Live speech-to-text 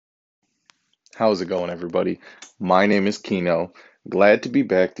How's it going, everybody? My name is Kino. Glad to be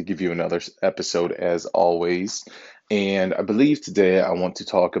back to give you another episode as always. And I believe today I want to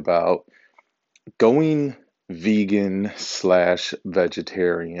talk about going vegan slash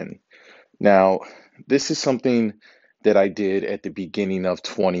vegetarian. Now, this is something that I did at the beginning of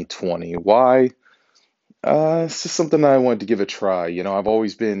 2020. Why? It's just something I wanted to give a try. I've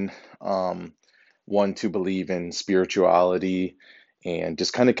always been one to believe in spirituality and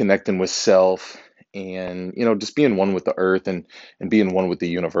just kind of connecting with self and just being one with the earth and being one with the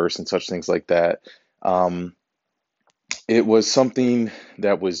universe and such things like that. Um, it was something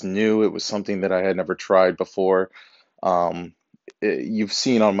that was new. It was something that I had never tried before. Um, you've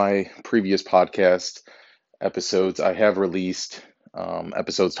seen on my previous podcast episodes, I have released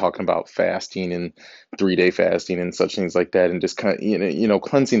episodes talking about fasting and 3-day fasting and such things like that, and just kind of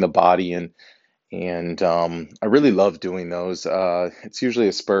cleansing the body and I really love doing those. It's usually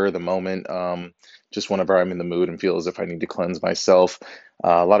a spur of the moment, just whenever I'm in the mood and feel as if I need to cleanse myself.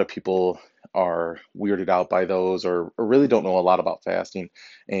 A lot of people are weirded out by those or really don't know a lot about fasting.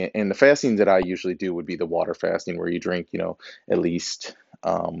 And the fasting that I usually do would be the water fasting, where you drink, at least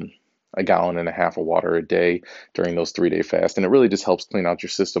a gallon and a half of water a day during those 3-day fast. And it really just helps clean out your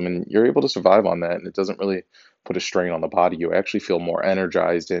system, and you're able to survive on that. And it doesn't really put a strain on the body. You actually feel more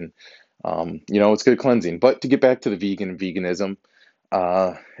energized and it's good cleansing. But to get back to the veganism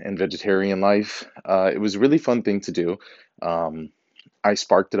and vegetarian life, it was a really fun thing to do. Um, I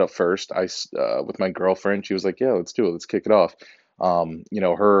sparked it up first. With my girlfriend, she was like, "Yeah, let's do it. Let's kick it off."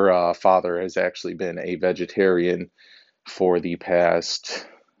 Her father has actually been a vegetarian for the past,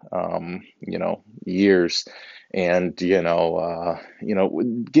 years, and getting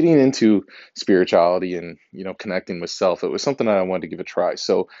into spirituality and connecting with self. It was something that I wanted to give a try.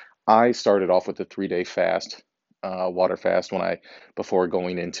 So I started off with a 3-day fast, water fast when I before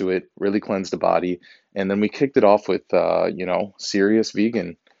going into it, really cleansed the body, and then we kicked it off with serious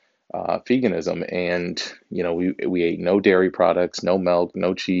veganism, and we ate no dairy products, no milk,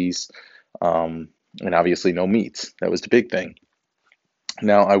 no cheese, um, and obviously no meats. That was the big thing.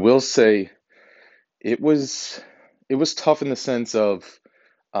 Now, I will say it was it was tough in the sense of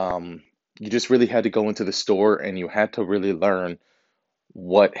um, you just really had to go into the store and you had to really learn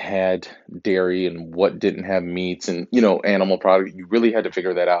what had dairy and what didn't have meats and animal product. You really had to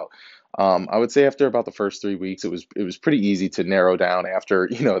figure that out. I would say after about the first 3 weeks, it was pretty easy to narrow down after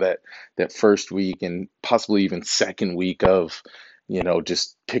that first week and possibly even second week of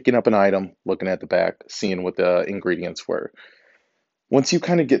just picking up an item, looking at the back, seeing what the ingredients were. Once you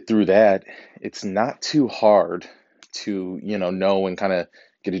kind of get through that, it's not too hard to, know and kind of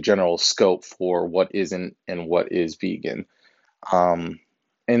get a general scope for what isn't and what is vegan. Um,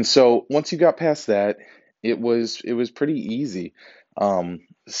 and so once you got past that, it was pretty easy.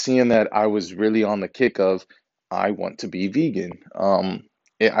 Seeing that I was really on the kick of I want to be vegan.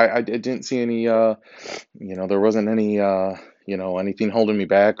 I didn't see any there wasn't any anything holding me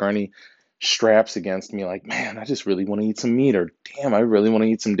back or any straps against me like, man, I just really want to eat some meat, or damn, I really want to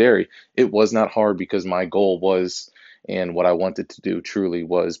eat some dairy. It was not hard because my goal was, and what I wanted to do truly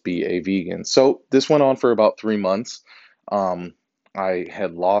was be a vegan. So this went on for about 3 months. Um, I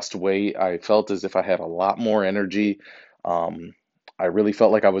had lost weight. I felt as if I had a lot more energy. Um, I really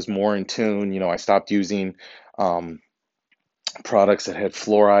felt like I was more in tune. I stopped using um, products that had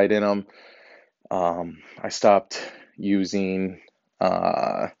fluoride in them. I stopped using,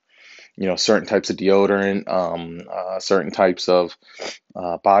 uh, certain types of deodorant, certain types of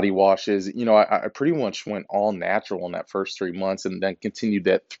body washes. I pretty much went all natural in that first 3 months, and then continued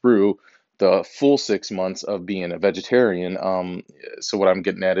that through the full 6 months of being a vegetarian. So what I'm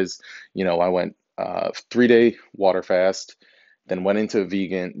getting at is, I went 3-day water fast, then went into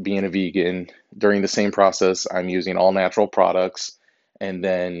being a vegan. During the same process, I'm using all natural products, and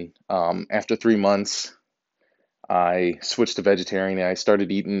then after 3 months, I switched to vegetarian and I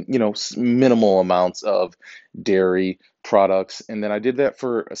started eating, minimal amounts of dairy products. And then I did that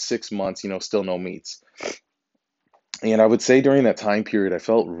for 6 months, still no meats. And I would say during that time period, I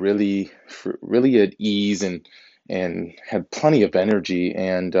felt really at ease and had plenty of energy,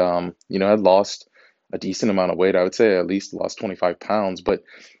 and had lost a decent amount of weight. I would say I at least lost 25 pounds, but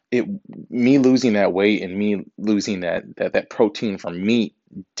it me losing that weight and me losing that protein from meat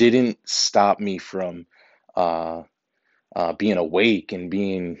didn't stop me from uh, being awake and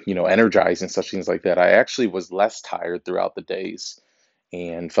being, energized and such things like that. I actually was less tired throughout the days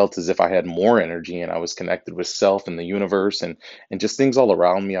and felt as if I had more energy and I was connected with self and the universe and just things all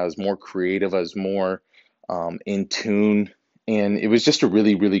around me. I was more creative. I was more in tune, and it was just a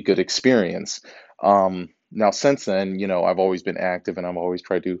really, really good experience. Now, since then, I've always been active and I've always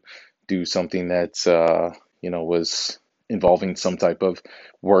tried to do something that's was involving some type of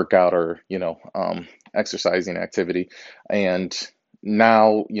workout or exercising activity. And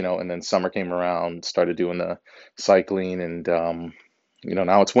now, and then summer came around, started doing the cycling, and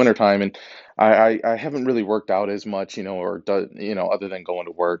now it's wintertime, and I haven't really worked out as much, or other than going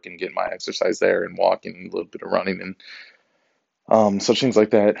to work and getting my exercise there and walking and a little bit of running and such things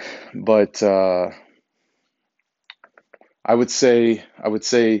like that. But I would say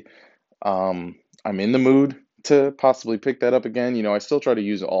I'm in the mood to possibly pick that up again. I still try to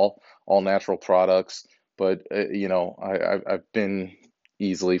use all natural products, but I've been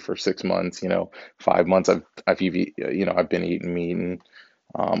easily for 6 months, 5 months. I've been eating meat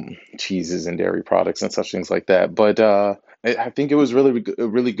and cheeses and dairy products and such things like that. But I think it was a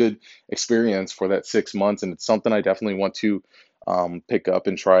really good experience for that 6 months, and it's something I definitely want to pick up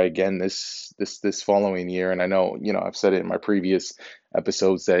and try again this following year. And I know, I've said it in my previous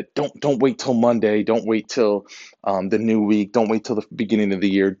episodes that don't wait till Monday, don't wait till the new week, don't wait till the beginning of the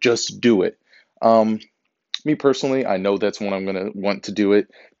year, just do it. Um, Me personally, I know that's when I'm gonna want to do it,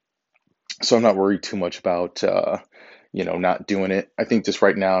 so I'm not worried too much about not doing it. I think just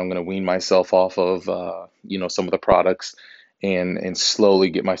right now I'm going to wean myself off of some of the products and slowly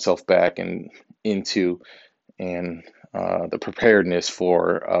get myself back and into and the preparedness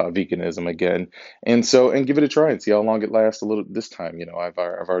for veganism again, and give it a try and see how long it lasts a little this time. I've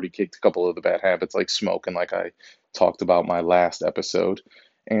already kicked a couple of the bad habits like smoking, like I talked about my last episode,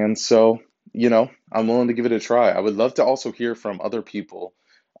 and so I'm willing to give it a try. I would love to also hear from other people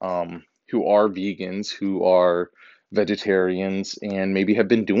who are vegans, who are vegetarians, and maybe have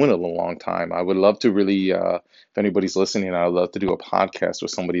been doing it a long time. I would love to really, if anybody's listening, I'd love to do a podcast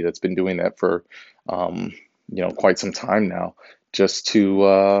with somebody that's been doing that for um, quite some time now, just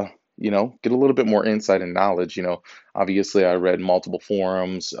to get a little bit more insight and knowledge. Obviously, I read multiple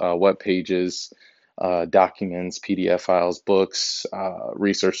forums, web pages, documents, PDF files, books,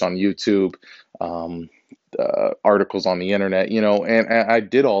 research on YouTube, um, articles on the internet, and I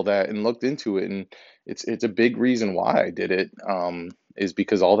did all that and looked into it, and it's a big reason why I did it. Is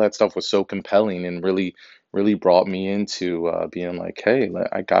because all that stuff was so compelling and really brought me into being like, hey,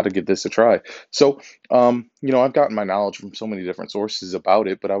 I got to give this a try. So, I've gotten my knowledge from so many different sources about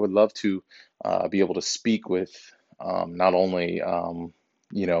it, but I would love to be able to speak with not only,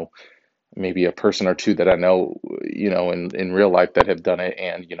 you know, maybe a person or two that I know, in real life that have done it,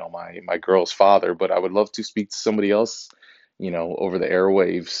 and my girl's father, but I would love to speak to somebody else, over the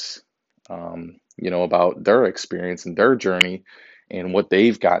airwaves, about their experience and their journey and what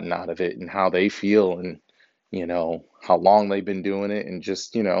they've gotten out of it and how they feel and how long they've been doing it and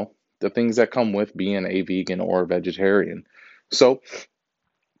just, the things that come with being a vegan or a vegetarian. So,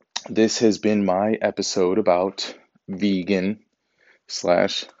 this has been my episode about vegan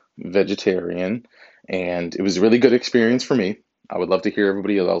slash vegetarian, and it was a really good experience for me. I would love to hear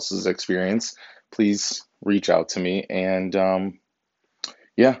everybody else's experience. Please reach out to me, and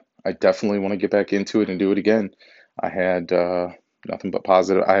yeah, I definitely want to get back into it and do it again. I had nothing but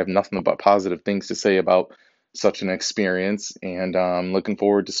positive. I have nothing but positive things to say about such an experience, and I'm looking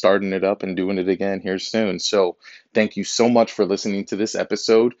forward to starting it up and doing it again here soon. So, thank you so much for listening to this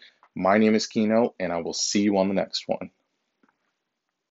episode. My name is Kino, and I will see you on the next one.